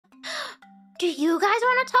Do you guys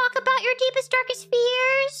want to talk about your deepest, darkest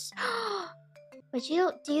fears?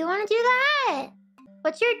 Do you want to do that?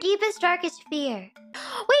 What's your deepest, darkest fear? Wait,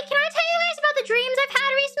 can I tell you guys about the dreams I've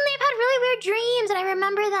had recently? I've had really weird dreams and I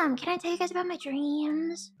remember them. Can I tell you guys about my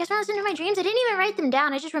dreams? You guys want to listen to my dreams? I didn't even write them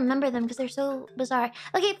down. I just remember them because they're so bizarre.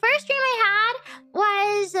 Okay, first dream I had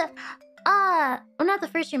was... well, not the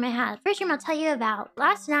first dream I had. First dream I'll tell you about.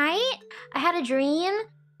 Last night, I had a dream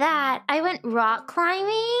that I went rock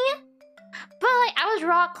climbing. But, like, I was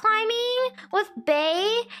rock climbing with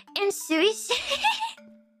Bae and Suise.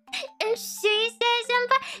 And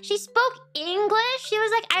Suise-senpai, she spoke English. She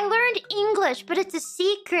was like, I learned English, but it's a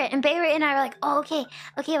secret. And Bae and I were like, oh, okay,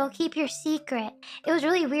 we'll keep your secret. It was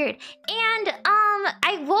really weird. And,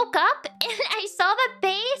 I woke up and I saw that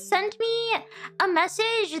Bae sent me a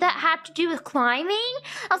message that had to do with climbing.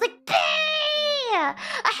 I was like, Bae! I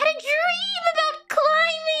had a dream about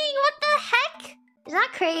climbing! What the heck? Is that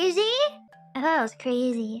crazy? I thought it was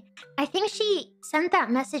crazy. I think she sent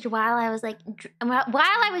that message while I was like, while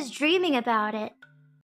I was dreaming about it.